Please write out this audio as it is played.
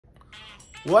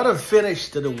What a finish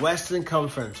to the Western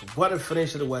Conference. What a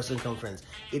finish to the Western Conference.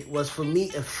 It was, for me,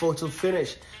 a photo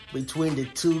finish between the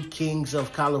two kings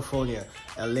of California,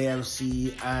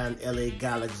 LAFC and LA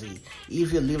Galaxy.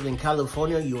 If you live in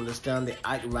California, you understand the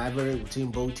rivalry between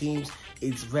both teams.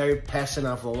 It's very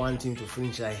personal for one team to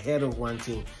finish ahead of one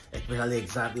team, especially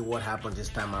exactly what happened this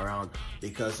time around,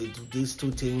 because these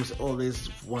two teams always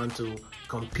want to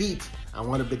compete and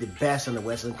want to be the best in the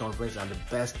Western Conference and the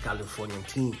best Californian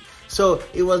team. So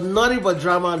it was nothing but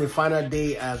drama on the final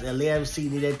day, as LAFC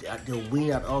needed to win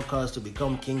at all costs to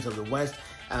become kings of the West,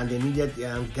 and they needed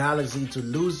Galaxy to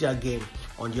lose their game.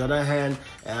 On the other hand,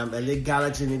 LA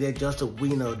Galaxy needed just a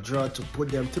win or draw to put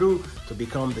them through to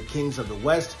become the kings of the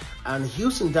West. And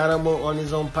Houston Dynamo, on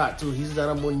his own part too, his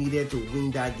Dynamo needed to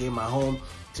win that game at home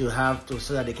so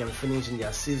that they can finish in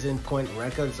their season point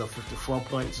records of 54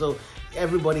 points. So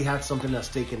everybody had something at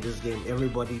stake in this game.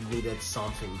 Everybody needed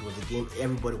something. It was a game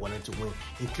everybody wanted to win,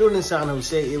 including San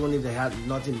Jose, even if they had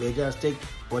nothing major at stake,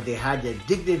 but they had their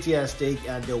dignity at stake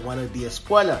and they wanted to be a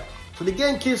spoiler. So the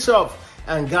game kicks off,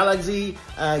 and Galaxy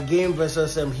game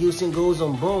versus Houston goes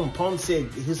on. Boom, Ponce,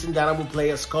 Houston Dynamo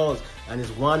player, scores, and it's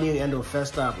 1-0 end of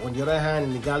first half. On the other hand,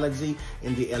 in the Galaxy,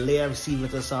 in the LAFC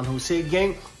versus San Jose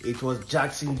game, it was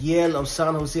Jackson Yale of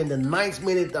San Jose in the 9th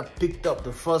minute that picked up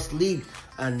the first lead.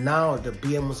 And now the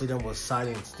BMO Stadium was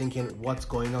silent, thinking, what's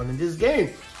going on in this game?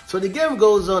 So the game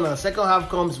goes on, and second half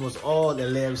comes, was all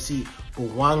LAFC.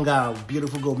 Bouanga,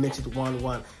 beautiful goal, makes it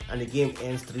 1-1, and the game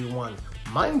ends 3-1.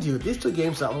 Mind you, these two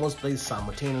games are almost played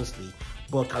simultaneously,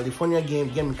 but California game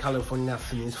in California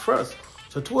finished first.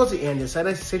 So towards the end, they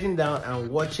started sitting down and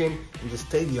watching in the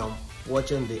stadium,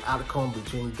 watching the outcome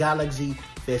between Galaxy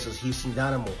versus Houston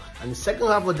Dynamo. And the second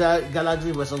half of that,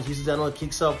 Galaxy versus Houston Dynamo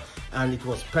kicks off, and it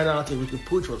was penalty. Ricky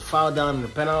Puig was fouled down in the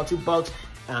penalty box,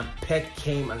 and Peck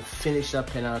came and finished that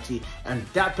penalty. And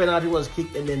that penalty was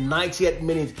kicked in the 90th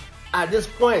minute. At this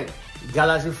point,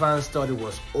 Galaxy fans thought it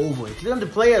was over. Including the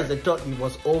players, they thought it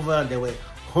was over and they were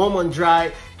home on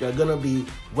dry. They're going to be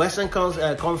Western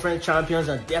Conference champions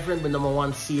and definitely the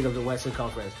 #1 seed of the Western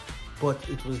Conference. But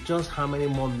it was just how many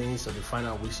more minutes of the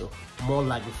final whistle? More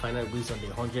like the final whistle on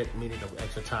the 100th minute of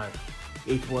extra time.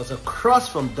 It was a cross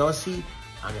from Dorsey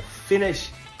and a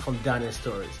finish from Daniel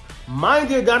Sturridge. Mind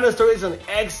you, Daniel Sturridge is an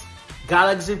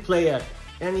ex-Galaxy player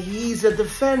and he's a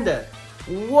defender.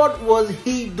 What was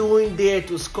he doing there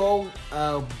to score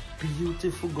a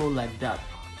beautiful goal like that?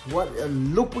 What a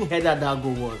looping header that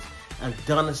goal was. And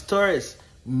Daniel Sturridge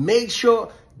made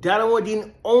sure Dynamo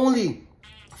didn't only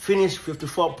finish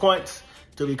 54 points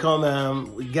to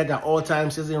become get their all-time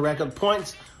season record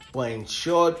points, but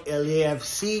ensured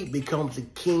LAFC becomes the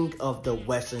king of the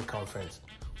Western Conference.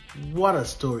 What a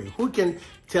story. Who can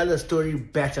tell a story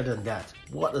better than that?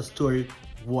 What a story.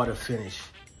 What a finish.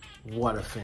 What a finish.